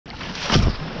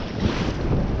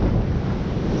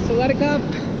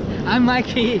Sawadee I'm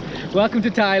Mikey. Welcome to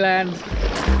Thailand.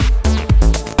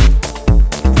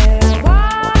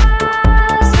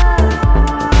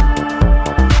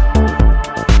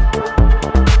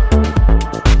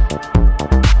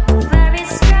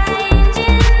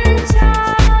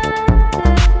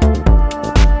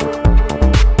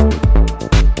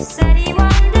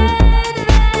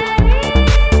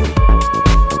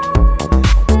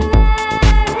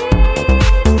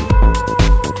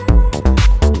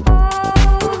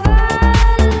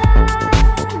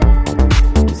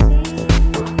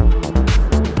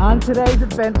 Today's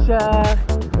adventure,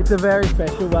 it's a very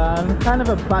special one, kind of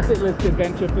a bucket list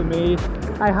adventure for me.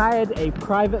 I hired a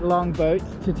private longboat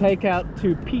to take out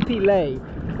to Phi Phi Leh,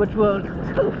 which was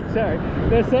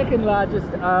the second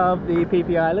largest of the Phi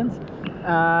Phi Islands,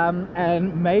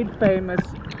 and made famous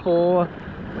for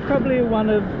probably one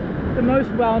of the most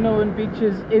well-known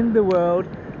beaches in the world,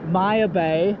 Tonsai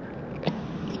Bay,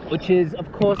 which is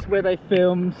of course where they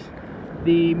filmed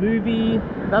the movie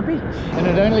The Beach, and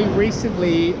it only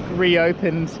recently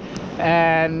reopened,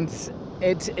 and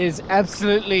it is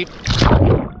absolutely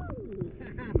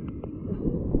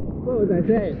what was I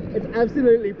saying? It's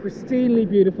absolutely pristinely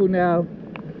beautiful now.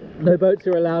 No boats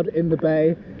are allowed in the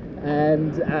bay,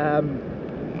 and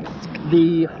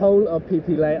the whole of Phi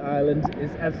Phi Leh Island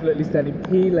is absolutely stunning.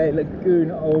 Pileh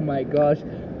Lagoon, oh my gosh,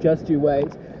 just you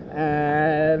wait.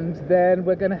 And then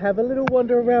we're gonna have a little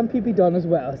wander around Phi Phi Don as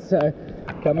well, so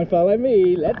come and follow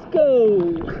me, let's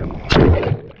go!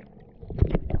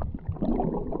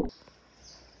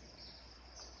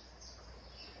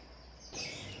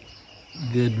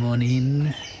 Good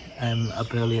morning. I'm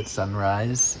up early at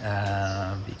sunrise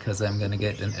because I'm gonna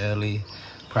get an early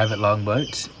private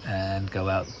longboat and go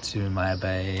out to Tonsai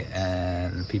Bay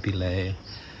and Phi Phi Leh,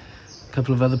 a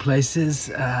couple of other places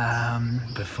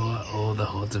before all the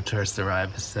hordes of tourists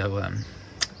arrive, so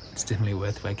it's definitely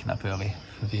worth waking up early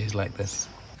for views like this.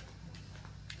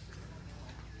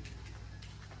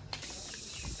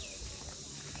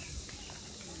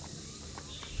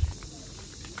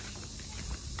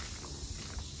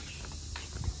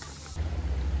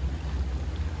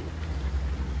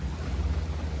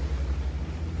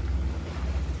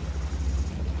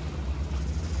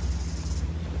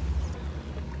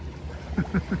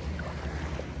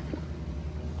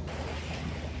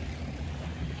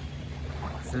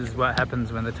 This is what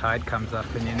happens when the tide comes up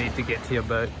and you need to get to your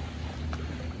boat.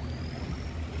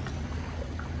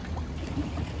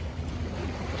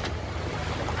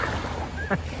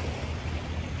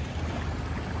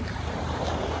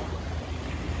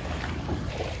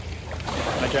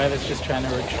 My driver's just trying to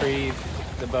retrieve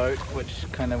the boat, which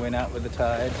kind of went out with the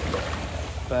tide,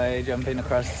 by jumping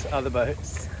across other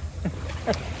boats.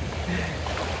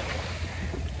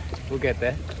 We'll get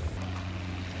there.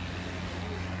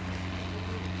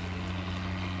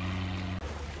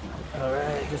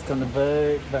 Alright, just on the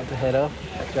boat, about to head off.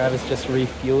 Driver's just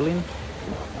refueling.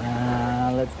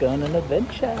 Let's go on an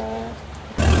adventure.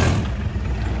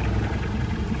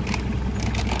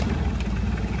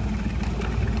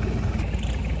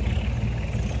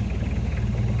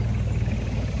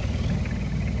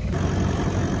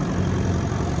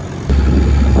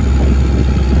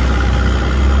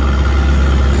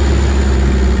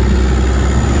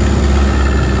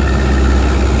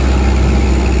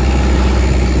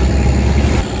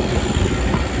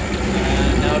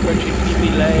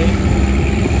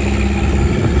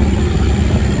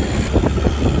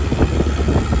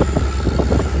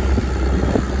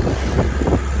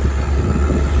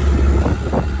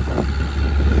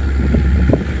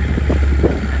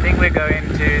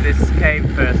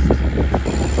 First.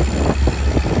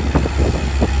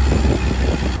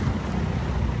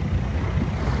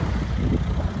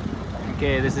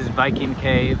 Okay, this is Viking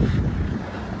Cave.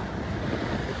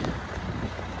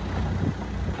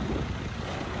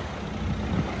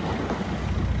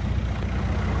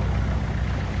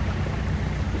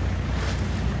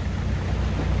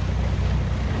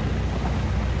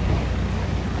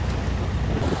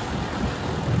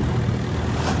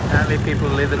 Apparently people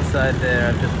live inside there,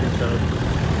 I've just been told.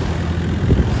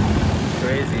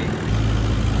 Crazy.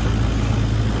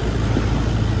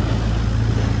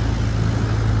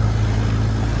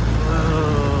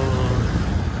 Whoa.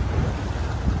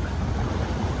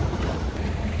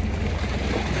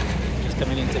 Just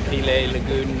coming into Pileh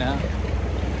Lagoon now.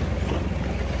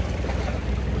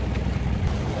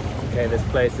 Okay, this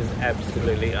place is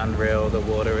absolutely unreal. The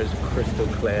water is crystal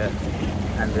clear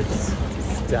and it's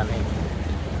stunning.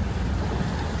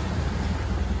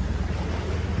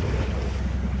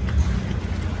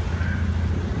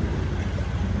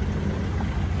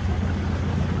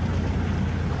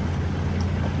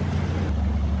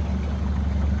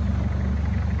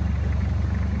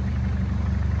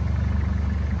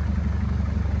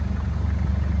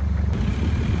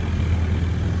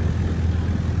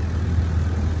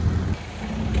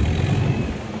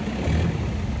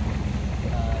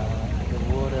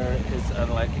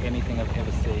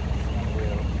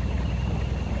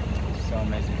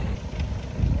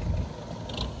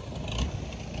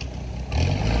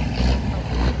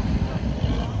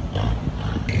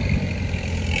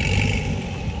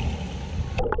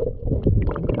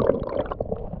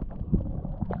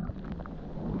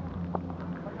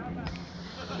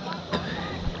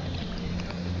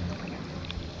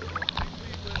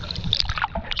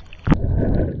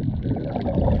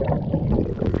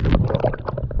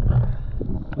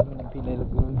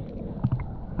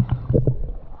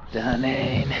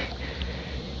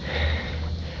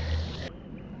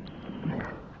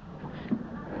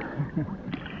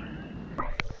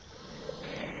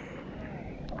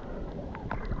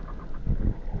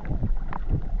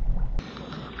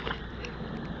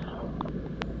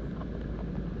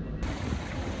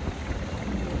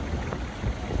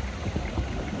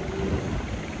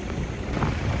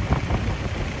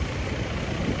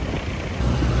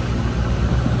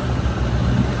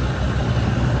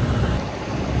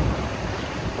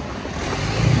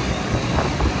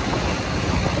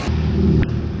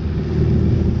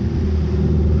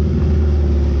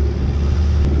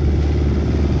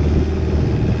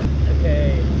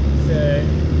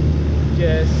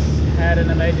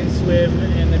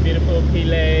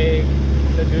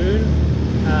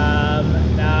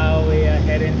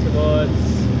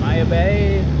 Tonsai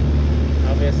Bay,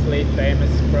 obviously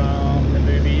famous from the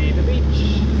movie The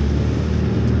Beach.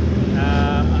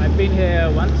 I've been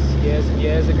here once, years and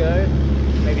years ago,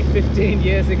 maybe 15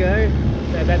 years ago.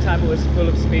 At that time it was full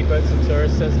of speedboats and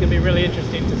tourists, so it's going to be really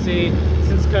interesting to see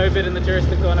since COVID and the tourists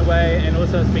have gone away, and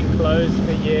also it's been closed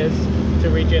for years to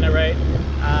regenerate.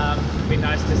 It'd be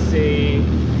nice to see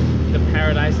the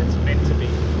paradise it's meant to be.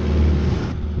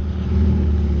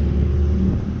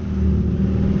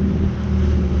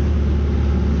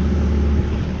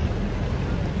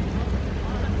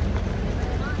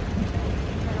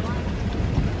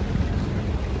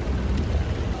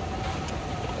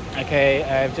 Okay,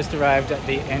 I've just arrived at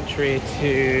the entry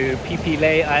to Phi Phi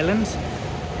Leh Islands.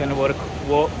 I'm going to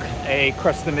walk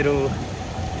across the middle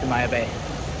to Maya Bay.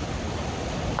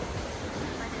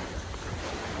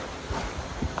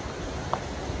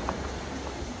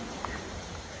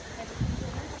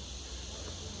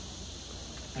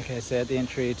 Okay, so at the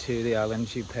entry to the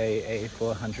island you pay a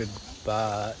 400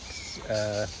 baht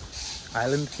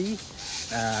island fee,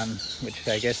 which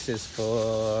I guess is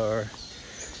for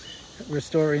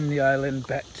restoring the island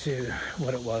back to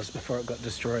what it was before it got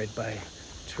destroyed by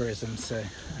tourism. So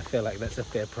I feel like that's a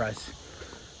fair price.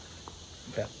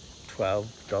 About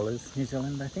 $12 New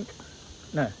Zealand, I think.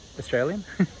 No, Australian.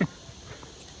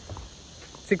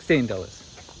 $16.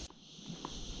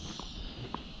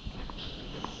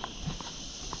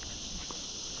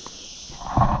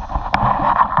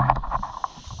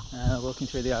 Walking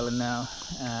through the island now.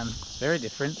 It's very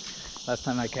different. Last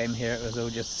time I came here it was all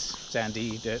just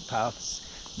sandy dirt paths.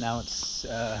 Now it's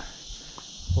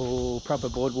all proper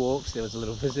boardwalks. There was a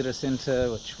little visitor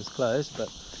centre which was closed, but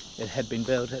it had been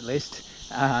built at least.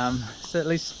 So at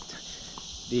least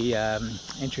the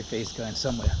entry fee is going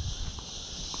somewhere.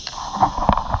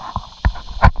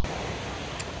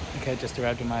 Okay, just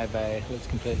arrived in Maya Bay. It looks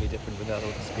completely different without all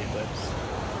the speedboats.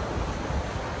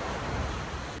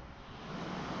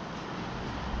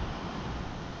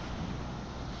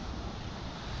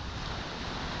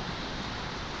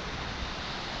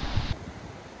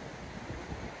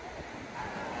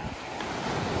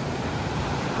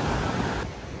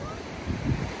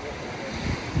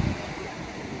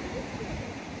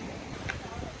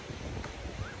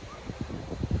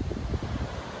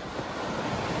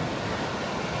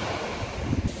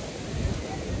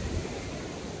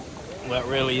 Well, it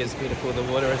really is beautiful. The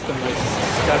water is the most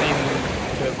stunning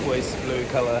turquoise blue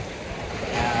colour.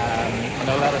 I'm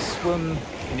not allowed to swim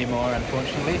anymore,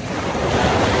 unfortunately.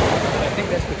 But I think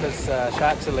that's because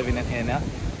sharks are living in here now.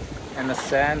 And the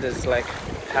sand is like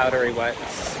powdery white.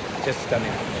 It's just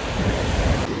stunning.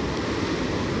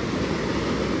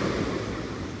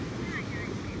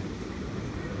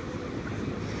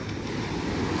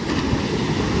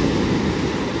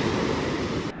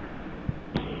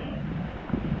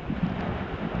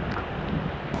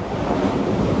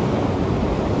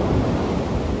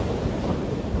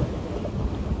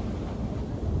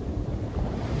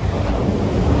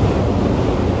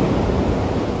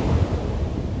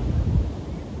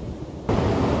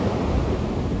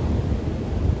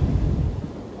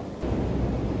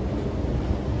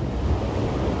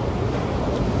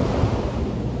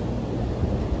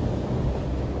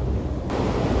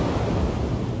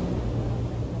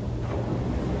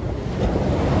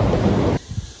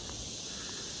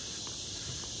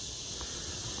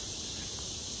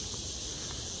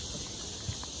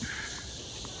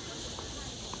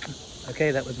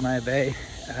 Okay, that was Maya Bay.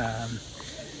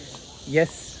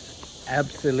 Yes,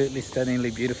 absolutely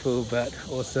stunningly beautiful, but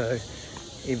also,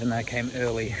 even though I came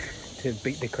early to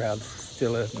beat the crowds,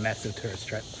 still a massive tourist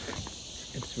trap.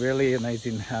 It's really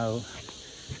amazing how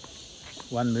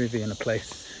one movie in a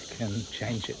place can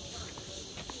change it.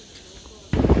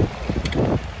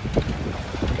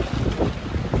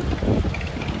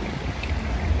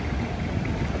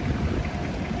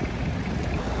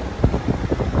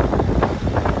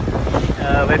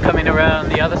 We're coming around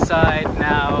the other side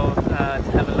now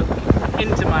to have a look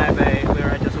into Maya Bay,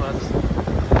 where I just was.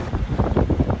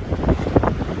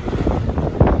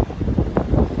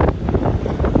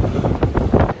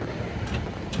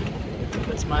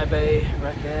 That's Maya Bay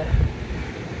right there.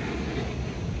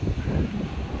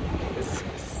 It's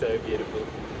so beautiful.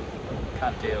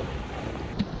 Can't deal.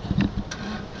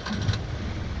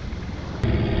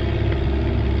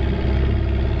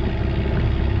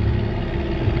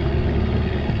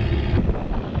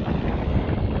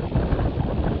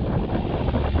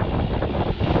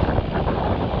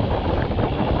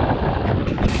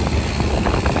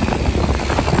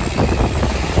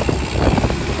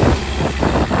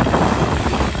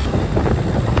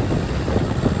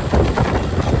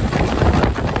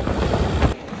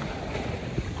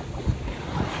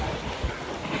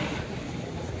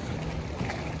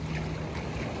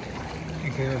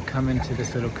 Okay, we've come into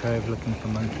this little cove looking for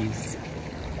monkeys.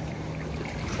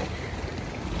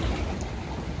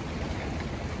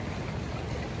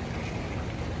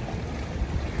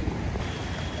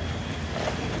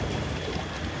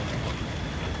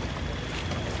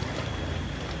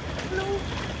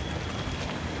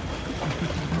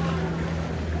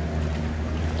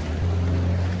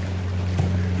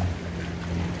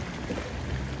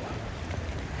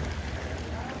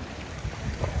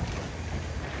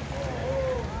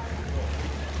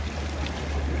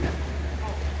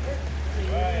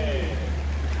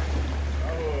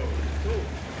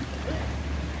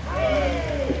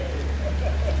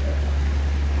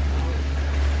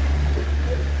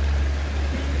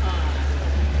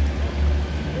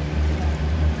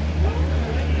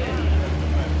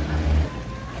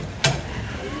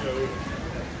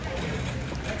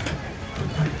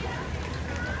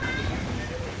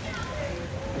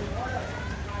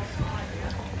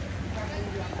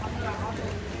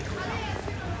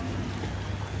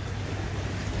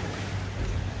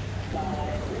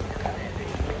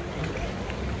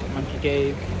 Monkey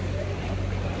cave.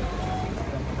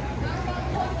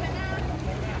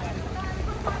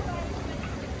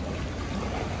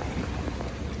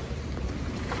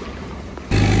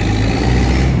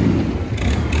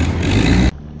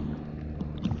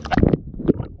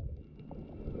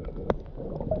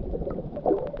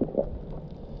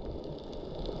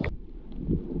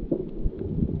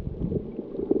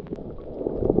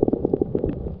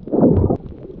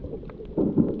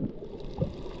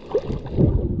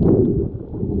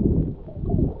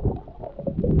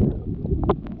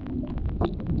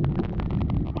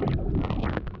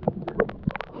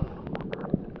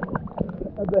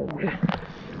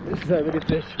 There's so many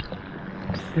fish.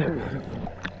 So many.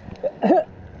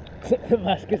 Except the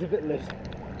mask is a bit loose.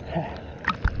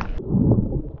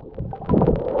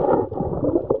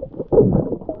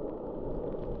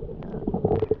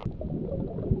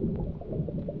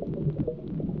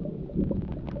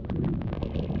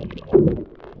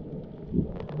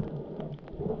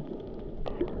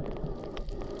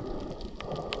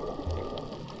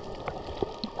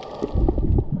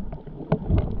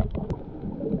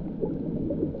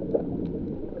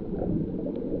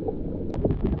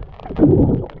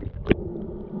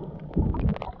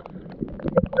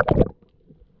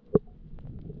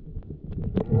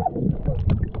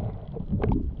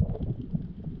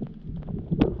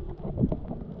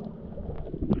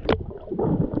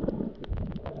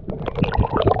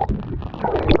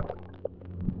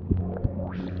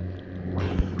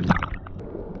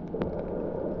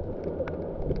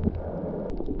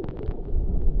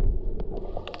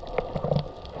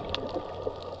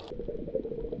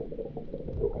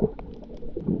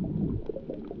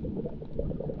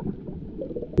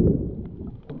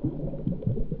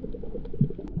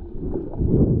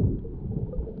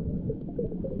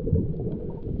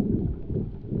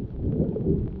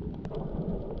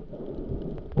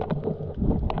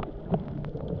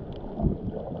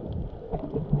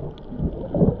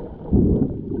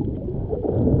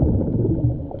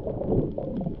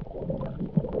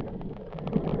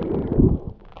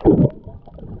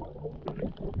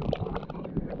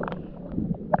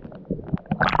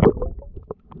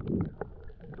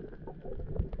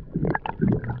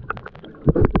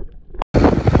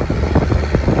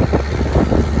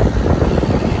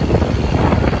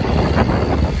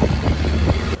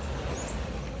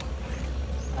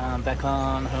 Back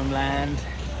on homeland.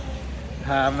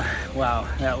 Wow,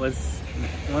 that was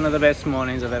one of the best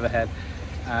mornings I've ever had.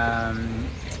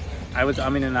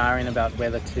 I'm in an iron about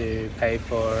whether to pay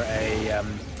for a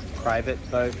private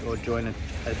boat or join a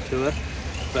tour,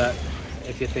 but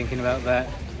if you're thinking about that,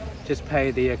 just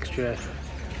pay the extra,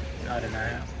 I don't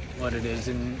know what it is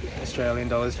in Australian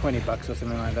dollars, 20 bucks or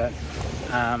something like that,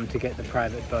 to get the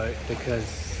private boat,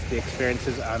 because the experience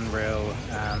is unreal.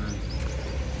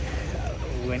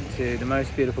 Went to the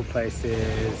most beautiful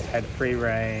places, had free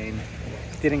reign,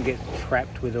 didn't get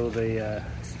trapped with all the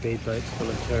speedboats full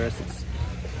of tourists,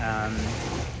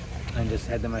 and just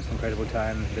had the most incredible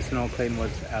time. The snorkeling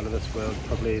was out of this world,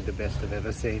 probably the best I've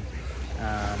ever seen,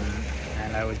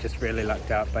 and I was just really lucked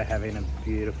out by having a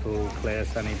beautiful, clear,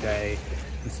 sunny day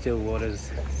and still waters.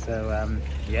 So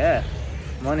yeah,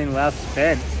 morning well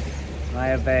spent.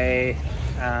 Maya Bay.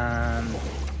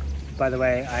 By the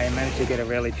way, I managed to get a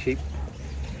really cheap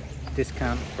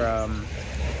discount from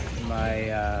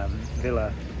my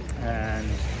villa, and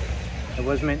it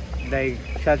was meant, they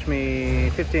charged me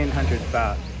 1,500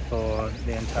 baht for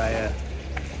the entire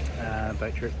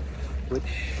boat trip, which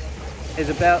is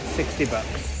about 60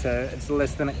 bucks, so it's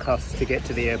less than it costs to get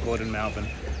to the airport in Melbourne.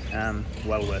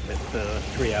 Well worth it for a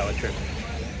 3-hour trip.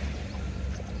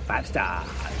 5 stars.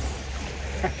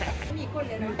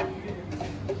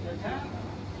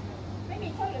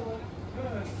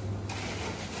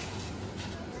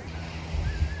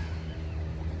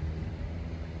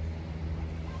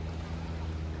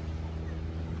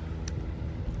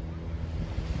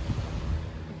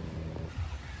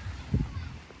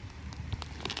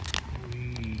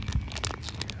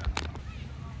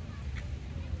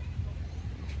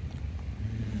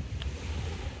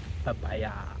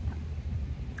 Papaya.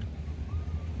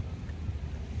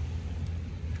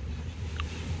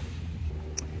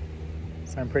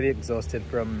 So I'm pretty exhausted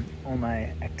from all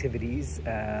my activities,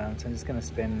 so I'm just going to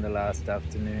spend the last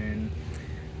afternoon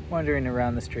wandering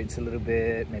around the streets a little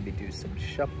bit, maybe do some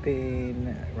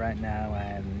shopping. Right now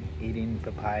I'm eating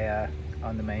papaya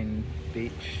on the main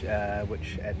beach,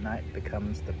 which at night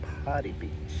becomes the party beach.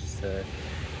 So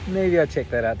maybe I'll check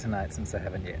that out tonight since I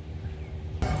haven't yet.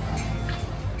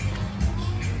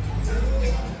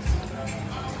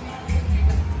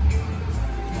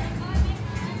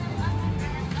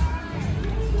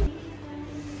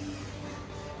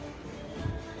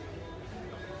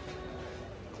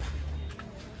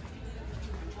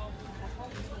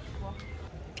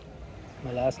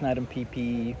 My last night in Phi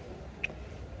Phi,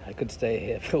 I could stay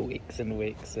here for weeks and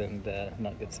weeks and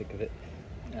not get sick of it.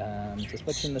 Just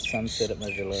watching the sunset at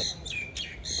my villa.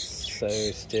 It's so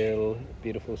still,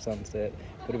 beautiful sunset.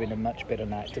 Would have been a much better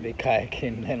night to be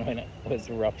kayaking than when it was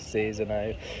rough seas and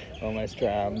I almost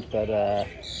drowned, but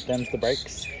them's the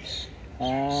breaks.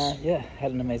 Yeah,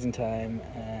 had an amazing time,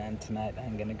 and tonight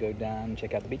I'm gonna go down and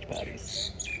check out the beach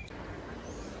parties.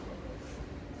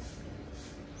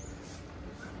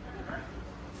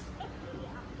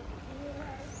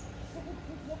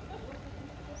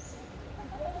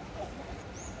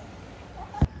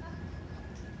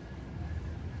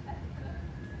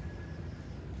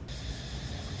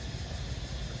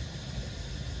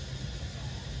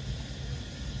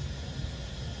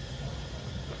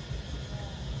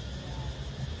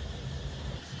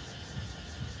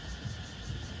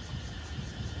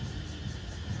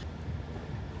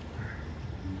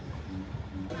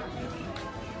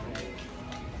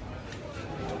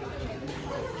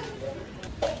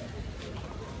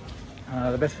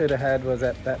 The best food I had was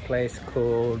at that place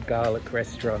called Garlic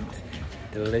Restaurant.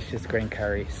 Delicious green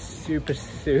curry, super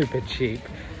cheap.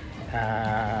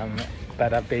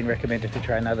 But I've been recommended to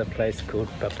try another place called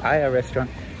Papaya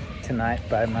Restaurant tonight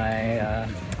by my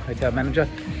hotel manager.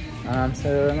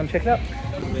 So I'm gonna check it out.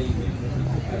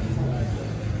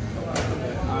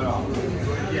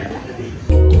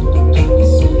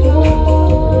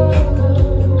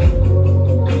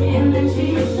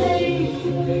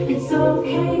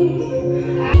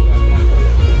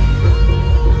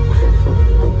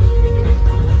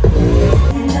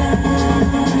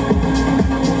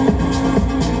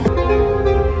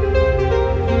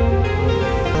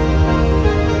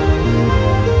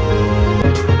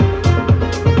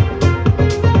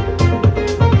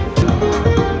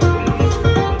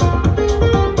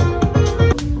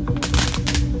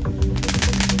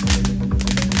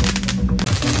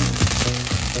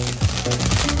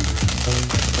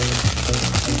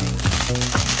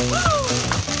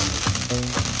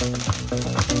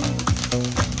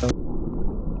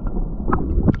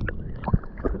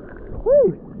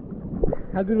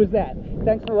 How good was that?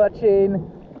 Thanks for watching.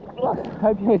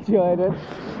 Hope you enjoyed it.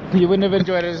 You wouldn't have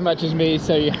enjoyed it as much as me,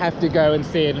 so you have to go and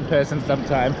see it in person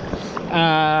sometime.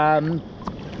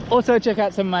 Also check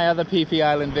out some of my other Phi Phi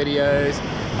Island videos.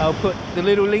 I'll put the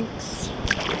little links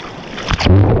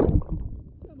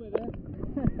somewhere there.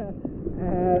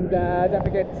 And don't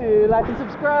forget to like and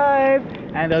subscribe,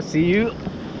 and I'll see you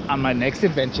on my next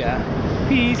adventure.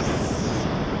 Peace.